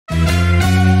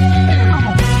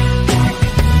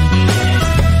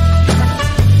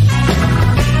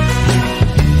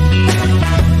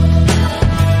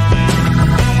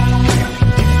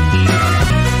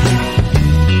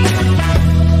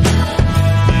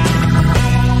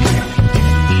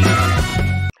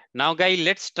Now guys,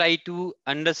 let's try to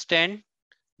understand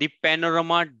the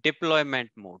Panorama deployment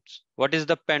modes. What is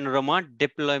the Panorama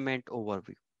deployment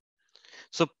overview?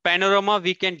 So Panorama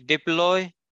we can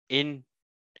deploy in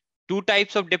two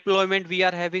types of deployment we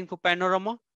are having for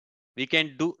Panorama. We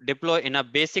can deploy in a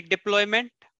basic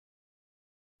deployment,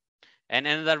 and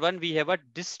another one we have a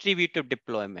distributed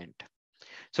deployment.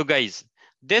 So guys,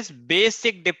 this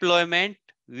basic deployment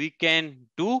we can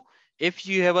do if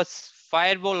you have a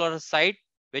firewall or a site,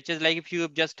 which is like if you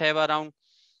just have around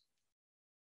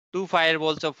 2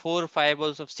 firewalls or 4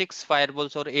 firewalls or 6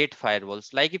 firewalls or 8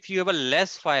 firewalls. Like if you have a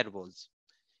less firewalls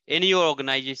in your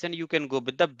organization, you can go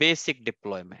with the basic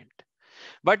deployment.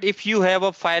 But if you have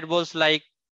a firewalls like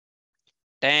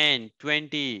 10,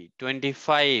 20,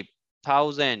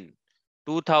 25,000,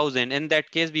 2,000, in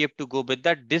that case, we have to go with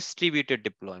the distributed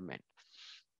deployment.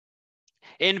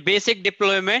 In basic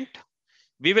deployment,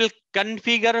 we will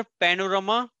configure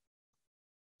Panorama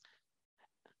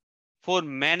for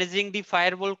managing the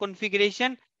firewall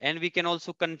configuration, and we can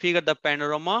also configure the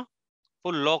Panorama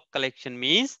for log collection.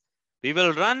 Means we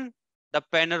will run the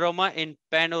Panorama in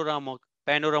Panorama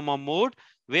mode,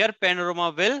 where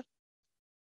Panorama will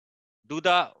do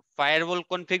the firewall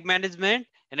config management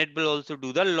and it will also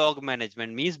do the log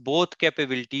management. Means both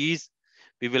capabilities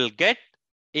we will get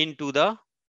into the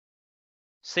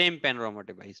same Panorama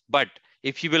device. But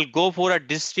if you will go for a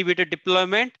distributed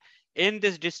deployment, in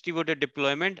this distributed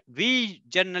deployment, we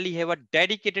generally have a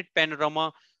dedicated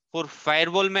Panorama for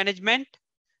firewall management,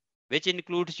 which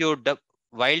includes your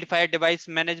wildfire device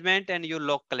management and your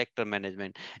log collector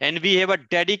management. And we have a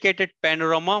dedicated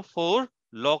Panorama for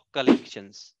log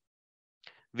collections.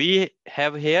 We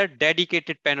have here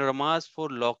dedicated panoramas for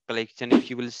log collection. If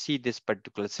you will see this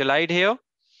particular slide here,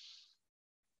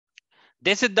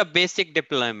 this is the basic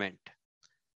deployment.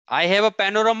 I have a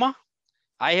panorama.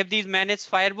 I have these managed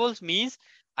firewalls, means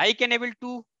I can able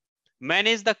to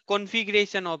manage the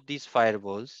configuration of these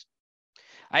firewalls.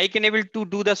 I can able to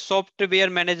do the software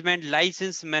management,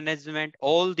 license management,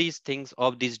 all these things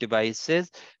of these devices.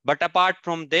 But apart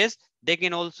from this, they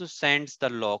can also send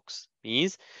the logs.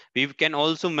 Means we can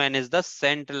also manage the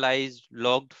centralized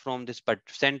logged from this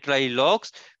centralized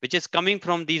logs, which is coming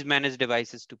from these managed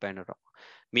devices to Panorama.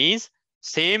 Means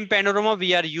same Panorama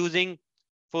we are using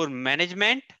for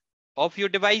management of your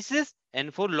devices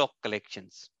and for log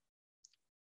collections.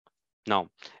 Now,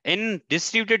 in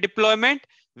distributed deployment,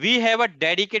 we have a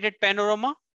dedicated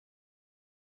Panorama.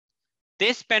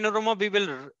 This Panorama we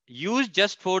will use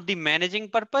just for the managing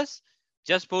purpose,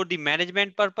 just for the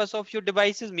management purpose of your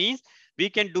devices. Means we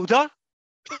can do the,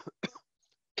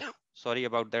 sorry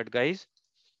about that guys.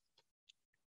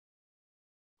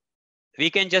 We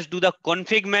can just do the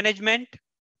config management,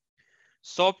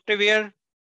 software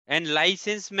and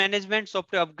license management,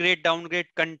 software upgrade, downgrade,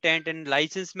 content and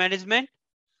license management.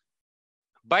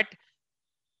 But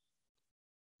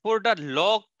for the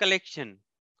log collection,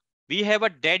 we have a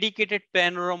dedicated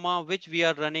Panorama which we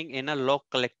are running in a log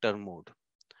collector mode.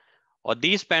 Or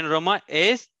this Panorama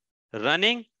is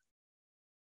running,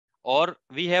 or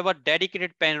we have a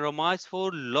dedicated Panoramas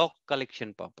for log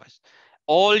collection purpose.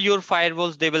 All your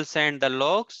firewalls, they will send the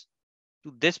logs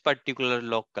to this particular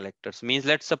log collectors. Means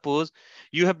let's suppose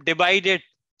you have divided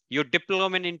your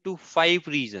deployment into 5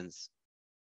 regions.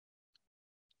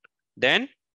 Then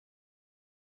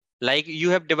like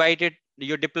you have divided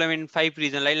your deployment in 5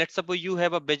 regions. Like let's suppose you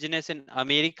have a business in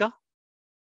America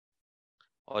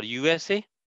or USA.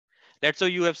 Let's say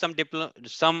you have some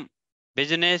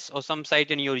business or some site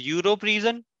in your Europe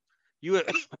region.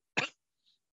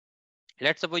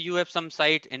 Let's suppose you have some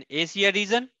site in Asia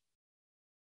region.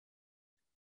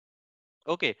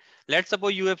 Okay, let's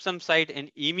suppose you have some site in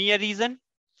EMEA region.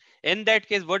 In that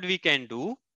case, what we can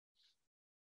do,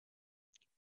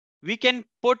 we can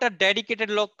put a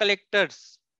dedicated log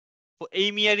collectors for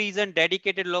EMEA region,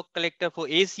 dedicated log collector for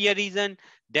Asia region,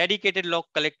 dedicated log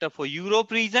collector for Europe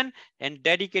region, and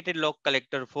dedicated log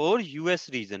collector for US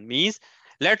region. Means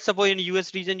let's suppose in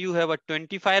US region you have a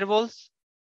 20 firewalls.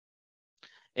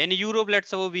 In Europe, let's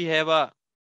suppose we have a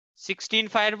 16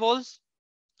 firewalls.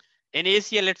 In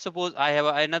Asia, let's suppose I have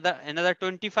another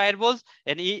 20 firewalls.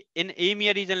 And in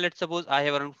EMEA region, let's suppose I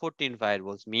have around 14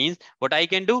 firewalls. Means what I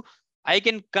can do, I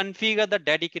can configure the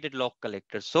dedicated log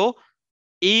collector. So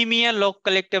EMEA log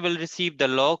collector will receive the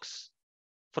logs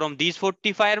from these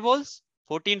 14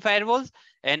 firewalls,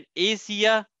 and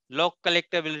Asia log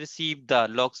collector will receive the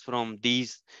logs from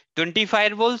these 20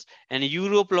 firewalls, and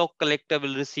Europe log collector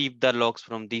will receive the logs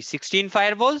from these 16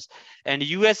 firewalls, and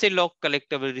USA log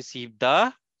collector will receive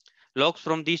the logs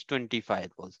from these 20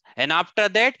 firewalls. And after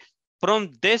that,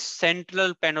 from this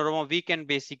central Panorama, we can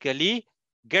basically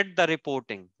get the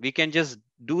reporting. We can just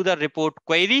do the report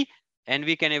query and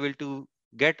we can able to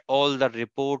get all the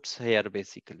reports here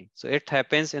basically. So it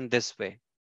happens in this way.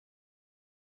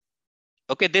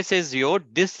 Okay, this is your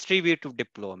distributed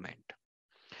deployment.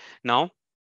 Now,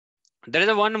 there is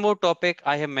a one more topic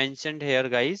I have mentioned here,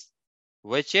 guys,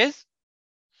 which is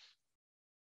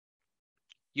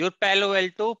your Palo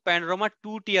Alto Panorama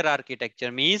two-tier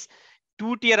architecture. Means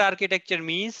two-tier architecture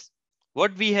means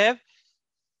what we have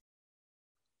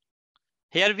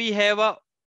here. We have a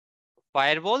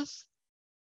firewalls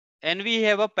and we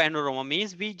have a panorama.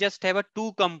 Means we just have a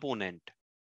two component.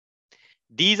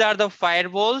 These are the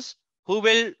firewalls who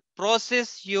will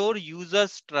process your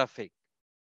users traffic.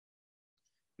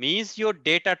 Means your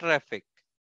data traffic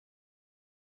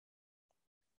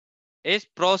is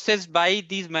processed by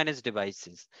these managed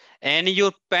devices, and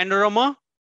your panorama,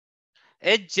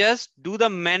 it just do the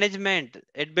management.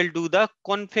 It will do the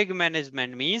config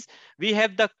management. Means we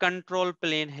have the control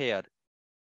plane here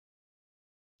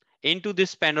into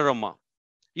this panorama.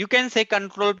 You can say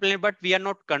control plane, but we are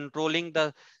not controlling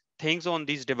the things on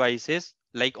these devices,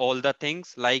 like all the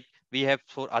things like we have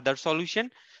for other solution,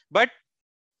 but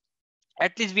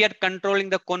at least we are controlling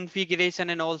the configuration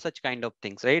and all such kind of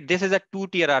things, right? This is a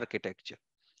two-tier architecture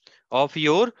of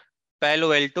your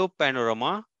Palo Alto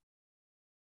Panorama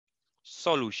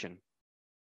solution.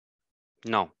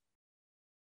 Now,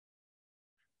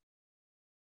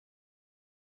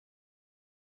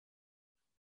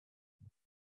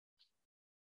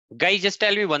 guys, just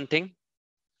tell me one thing.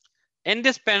 In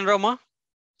this panorama,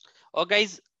 or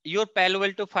guys, your Palo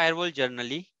Alto firewall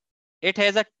generally, it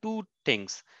has a two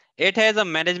things. It has a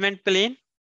management plane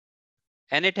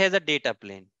and it has a data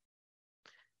plane.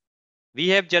 We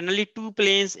have generally two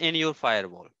planes in your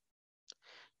firewall.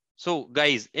 So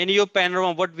guys, in your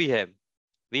panorama, what we have?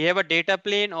 We have a data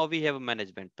plane or we have a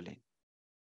management plane.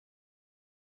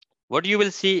 What you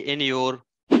will see in your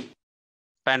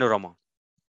panorama?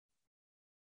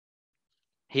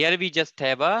 Here we just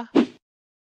have a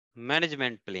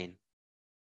management plane.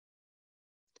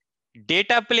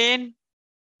 Data plane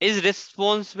is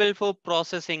responsible for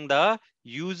processing the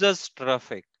user's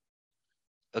traffic.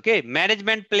 Okay,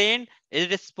 management plane is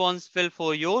responsible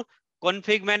for your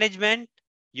config management,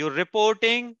 your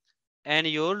reporting, and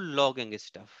your logging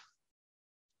stuff.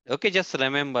 Okay, just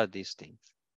remember these things.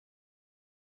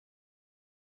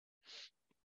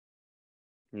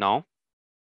 Now,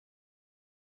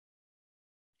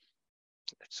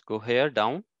 let's go here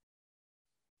down.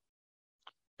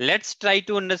 Let's try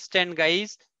to understand,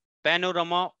 guys,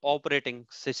 Panorama operating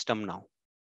system now.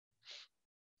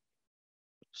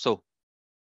 So,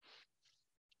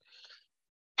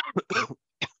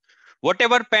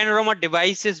 whatever Panorama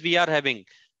devices we are having,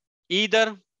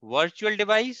 either virtual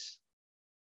device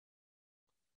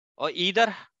or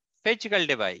either physical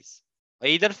device, or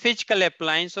either physical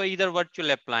appliance or either virtual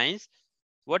appliance,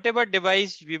 whatever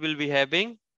device we will be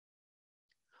having,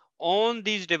 on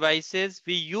these devices,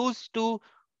 we used to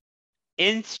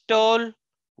install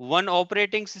one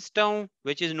operating system,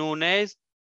 which is known as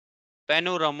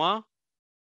Panorama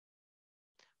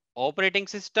operating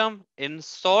system. In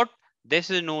short,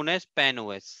 this is known as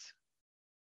PanOS.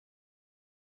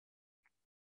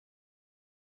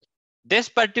 This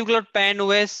particular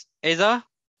PanOS is a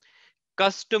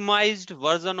customized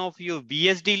version of your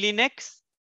BSD Linux.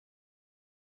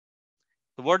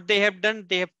 What they have done,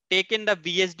 they have taken the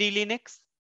BSD Linux.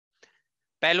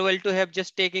 Palo Alto have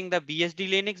just taken the BSD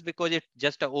Linux because it's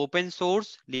just an open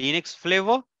source Linux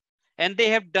flavor, and they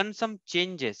have done some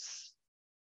changes.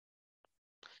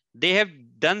 They have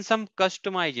done some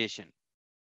customization.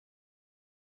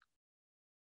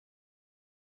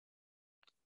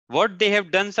 What they have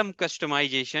done some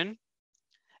customization,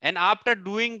 and after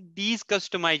doing these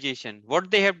customization,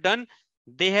 what they have done,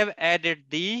 they have added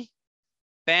the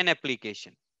PAN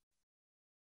application.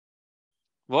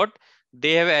 What?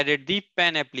 They have added the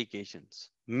PAN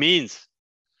applications. Means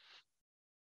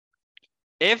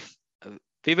if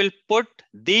we will put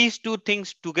these two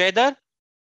things together,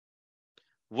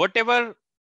 whatever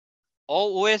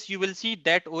OS you will see,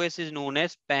 that OS is known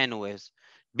as PAN OS,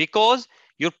 because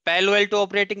your Palo Alto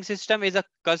operating system is a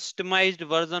customized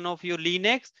version of your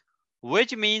Linux,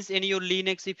 which means in your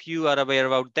Linux, if you are aware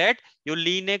about that, your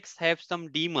Linux have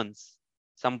some daemons,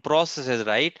 some processes,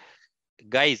 right?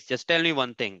 Guys, just tell me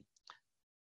one thing.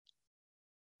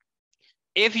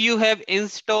 If you have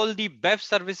installed the web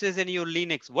services in your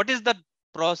Linux, what is the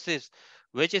process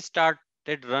which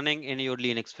started running in your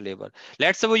Linux flavor?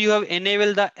 Let's suppose you have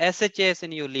enabled the SHS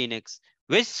in your Linux.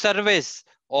 Which service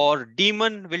or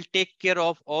daemon will take care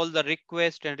of all the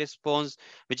request and response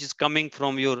which is coming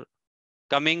from your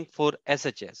for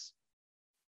SHS?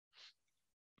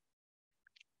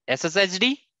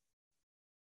 SSHD.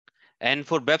 And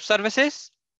for web services,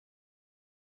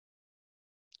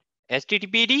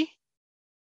 HTTPD,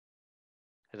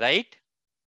 right?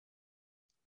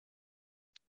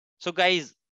 So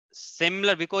guys,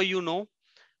 similar, because you know,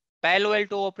 Palo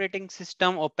Alto operating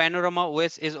system or Panorama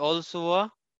OS is also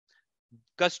a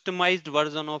customized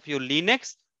version of your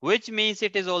Linux, which means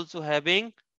it is also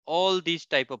having all these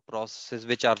type of processes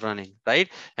which are running, right?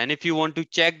 And if you want to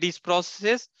check these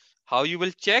processes, how you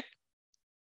will check?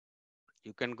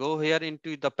 You can go here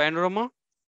into the Panorama.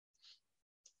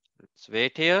 Let's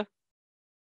wait here.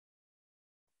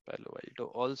 Palo Alto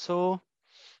also.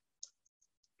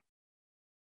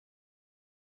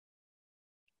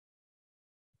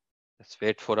 Let's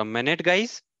wait for a minute,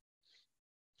 guys.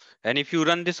 And if you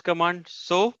run this command,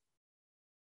 so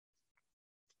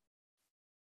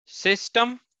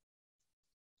system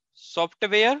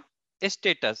software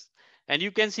status, and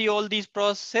you can see all these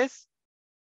processes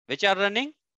which are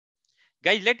running.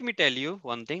 Guys, let me tell you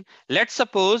one thing. Let's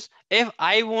suppose if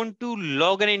I want to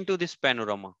log in into this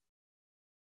Panorama.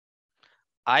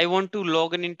 I want to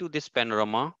log in into this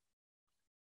Panorama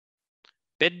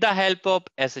with the help of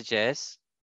SSH.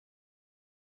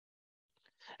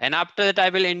 And after that, I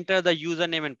will enter the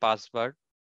username and password,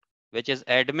 which is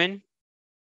admin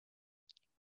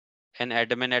and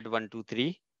admin at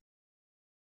 123.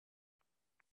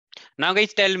 Now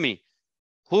guys, tell me,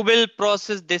 who will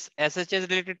process this SSH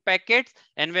related packets?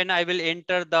 And when I will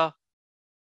enter the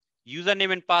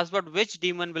username and password, which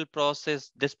daemon will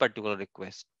process this particular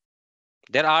request?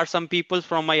 There are some people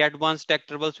from my advanced tech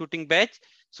troubleshooting batch,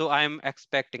 so I am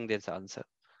expecting this answer.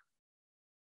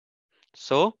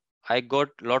 So I got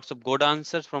lots of good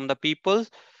answers from the people.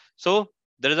 So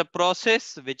there is a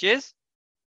process which is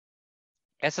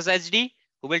SSHD,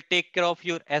 who will take care of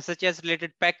your SSH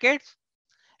related packets.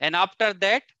 And after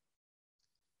that,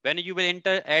 when you will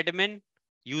enter admin,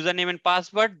 username and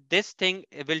password, this thing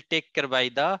will take care by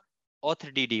the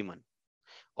authd daemon,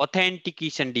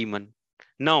 authentication daemon.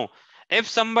 Now, if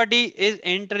somebody is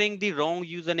entering the wrong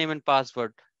username and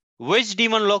password, which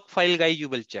daemon log file guy you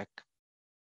will check?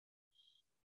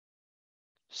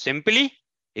 Simply,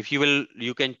 if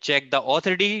you can check the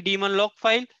authority daemon log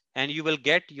file and you will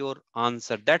get your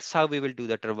answer. That's how we will do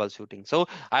the troubleshooting. So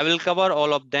I will cover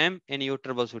all of them in your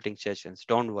troubleshooting sessions.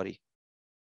 Don't worry.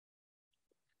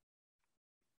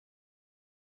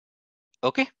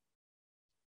 Okay.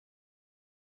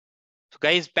 So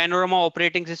guys, Panorama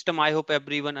operating system, I hope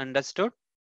everyone understood.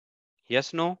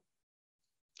 Yes, no?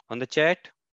 On the chat.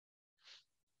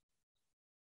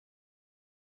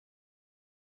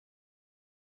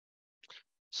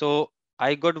 So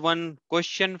I got one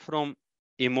question from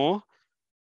Imo.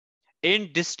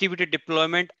 In distributed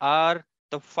deployment, are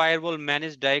the firewall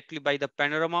managed directly by the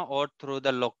Panorama or through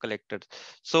the log collectors?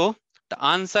 So the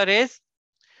answer is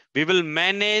we will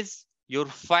manage your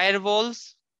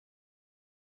firewalls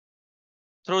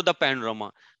through the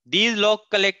Panorama. These log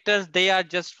collectors, they are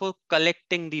just for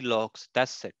collecting the logs.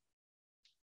 That's it.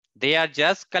 They are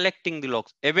just collecting the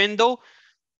logs. Even though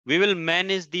we will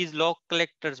manage these log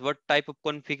collectors, what type of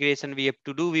configuration we have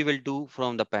to do, we will do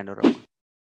from the Panorama.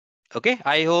 Okay,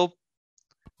 I hope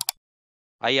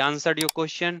I answered your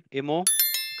question, Imo. You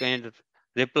can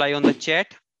reply on the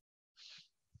chat.